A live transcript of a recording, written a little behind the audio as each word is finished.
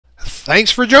Thanks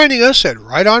for joining us at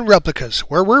Right On Replicas,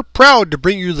 where we're proud to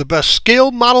bring you the best scale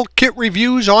model kit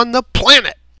reviews on the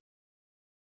planet.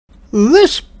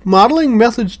 This modeling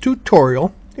methods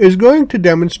tutorial is going to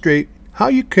demonstrate how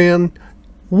you can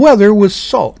weather with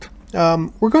salt.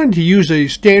 We're going to use a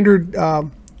standard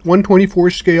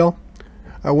 124 scale,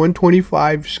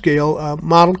 125 scale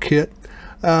model kit.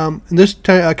 In this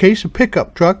case, a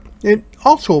pickup truck. It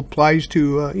also applies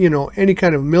to any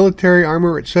kind of military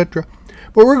armor, etc.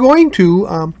 But we're going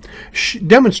to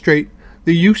demonstrate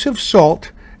the use of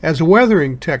salt as a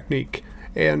weathering technique,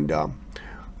 and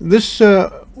this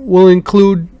will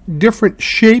include different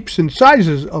shapes and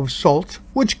sizes of salt,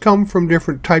 which come from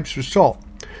different types of salt.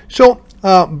 So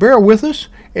bear with us,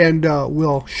 and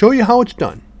we'll show you how it's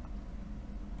done.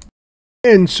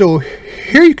 And so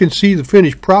here you can see the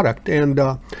finished product, and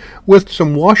with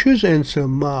some washes and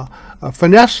some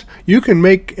finesse, you can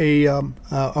make a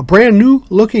brand new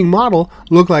looking model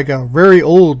look like a very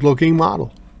old looking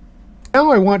model.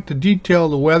 Now I want to detail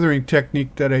the weathering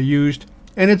technique that I used,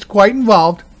 and it's quite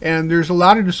involved, and there's a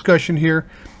lot of discussion here,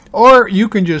 or you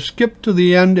can just skip to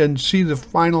the end and see the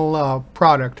final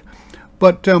product.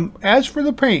 But as for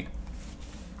the paint,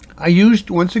 I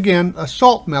used once again a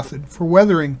salt method for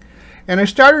weathering. And I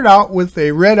started out with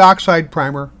a red oxide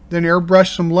primer, then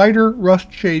airbrushed some lighter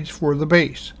rust shades for the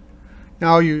base.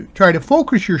 Now you try to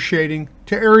focus your shading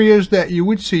to areas that you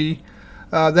would see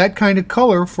that kind of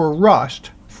color for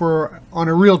rust on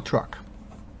a real truck.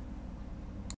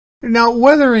 Now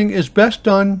weathering is best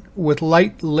done with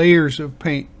light layers of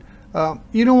paint.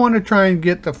 You don't want to try and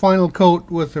get the final coat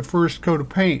with the first coat of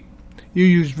paint. You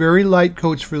use very light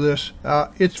coats for this.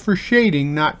 It's for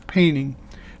shading, not painting.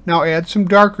 Now add some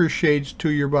darker shades to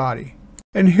your body.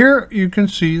 And here you can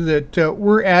see that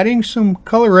we're adding some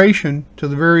coloration to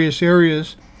the various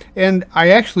areas. And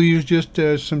I actually use just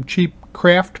some cheap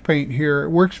craft paint here. It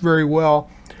works very well.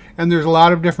 And there's a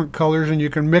lot of different colors, and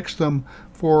you can mix them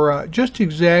for just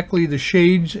exactly the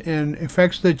shades and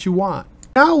effects that you want.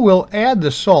 Now we'll add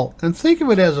the salt, and think of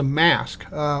it as a mask,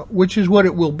 which is what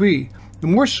it will be. The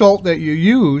more salt that you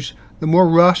use, the more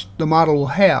rust the model will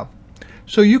have.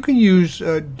 So you can use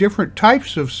different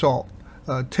types of salt,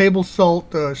 table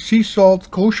salt, sea salt,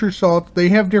 kosher salt. They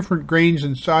have different grains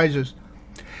and sizes.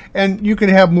 And you can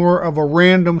have more of a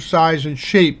random size and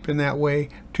shape in that way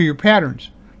to your patterns.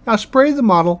 Now spray the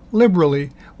model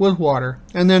liberally with water,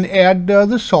 and then add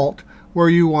the salt where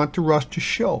you want the rust to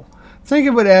show. Think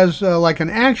of it as like an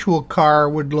actual car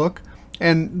would look,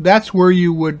 and that's where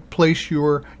you would place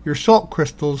your salt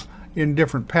crystals in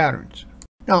different patterns.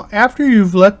 Now, after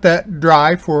you've let that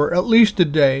dry for at least a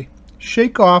day,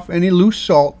 shake off any loose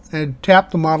salt and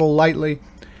tap the model lightly.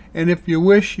 And if you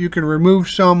wish, you can remove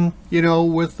some,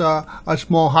 with a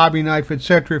small hobby knife,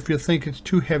 etc. if you think it's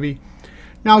too heavy.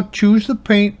 Now, choose the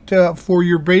paint for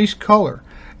your base color.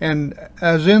 And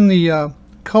as in the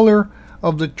color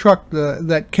of the truck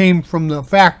that came from the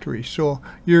factory. So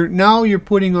now you're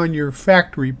putting on your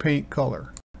factory paint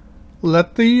color.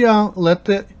 Let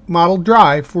the model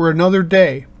dry for another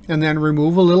day, and then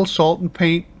remove a little salt and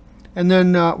paint, and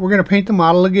then we're going to paint the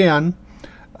model again,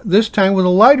 this time with a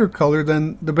lighter color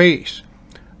than the base.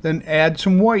 Then add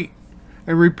some white,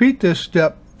 and repeat this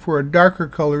step for a darker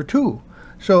color too.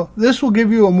 So this will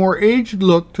give you a more aged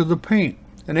look to the paint,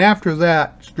 and after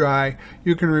that's dry,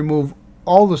 you can remove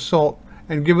all the salt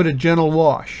and give it a gentle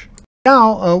wash.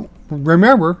 Now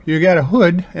remember, you got a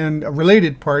hood and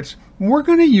related parts. We're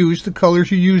going to use the colors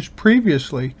you used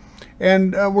previously,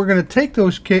 and we're going to take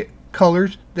those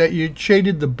colors that you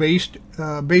shaded the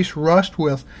base rust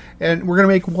with, and we're going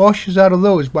to make washes out of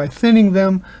those by thinning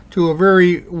them to a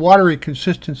very watery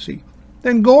consistency.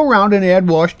 Then go around and add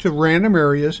wash to random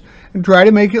areas and try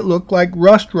to make it look like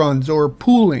rust runs or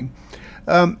pooling.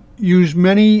 Use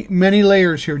many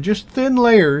layers here, just thin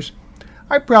layers.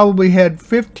 I probably had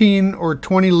 15 or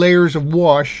 20 layers of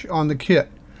wash on the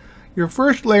kit. Your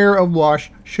first layer of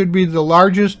wash should be the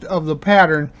largest of the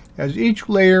pattern, as each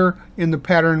layer in the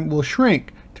pattern will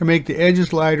shrink to make the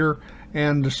edges lighter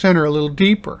and the center a little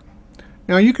deeper.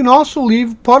 Now you can also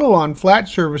leave puddle on flat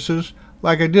surfaces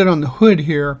like I did on the hood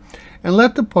here, and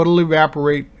let the puddle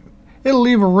evaporate. It'll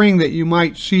leave a ring that you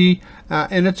might see,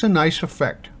 and it's a nice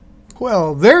effect.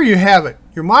 Well, there you have it.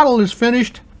 Your model is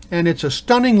finished, and it's a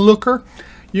stunning looker.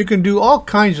 You can do all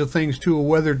kinds of things to a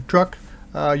weathered truck.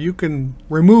 You can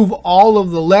remove all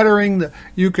of the lettering.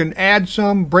 You can add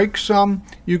some, break some.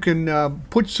 You can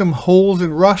put some holes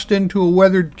and rust into a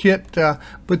weathered kit.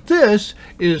 But this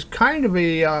is kind of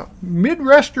a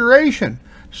mid-restoration,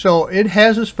 so it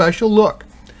has a special look.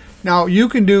 Now you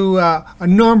can do a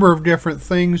number of different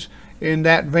things in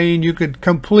that vein, you could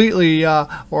completely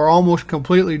or almost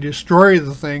completely destroy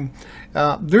the thing.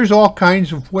 There's all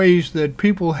kinds of ways that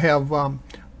people have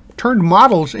turned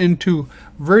models into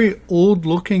very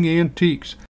old-looking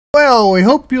antiques. Well, we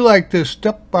hope you like this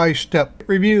step-by-step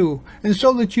review, and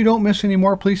so that you don't miss any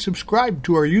more, please subscribe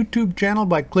to our YouTube channel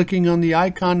by clicking on the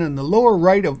icon in the lower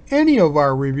right of any of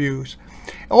our reviews.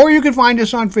 Or you can find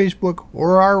us on Facebook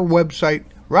or our website,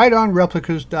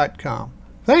 rightonreplicas.com.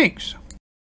 Thanks!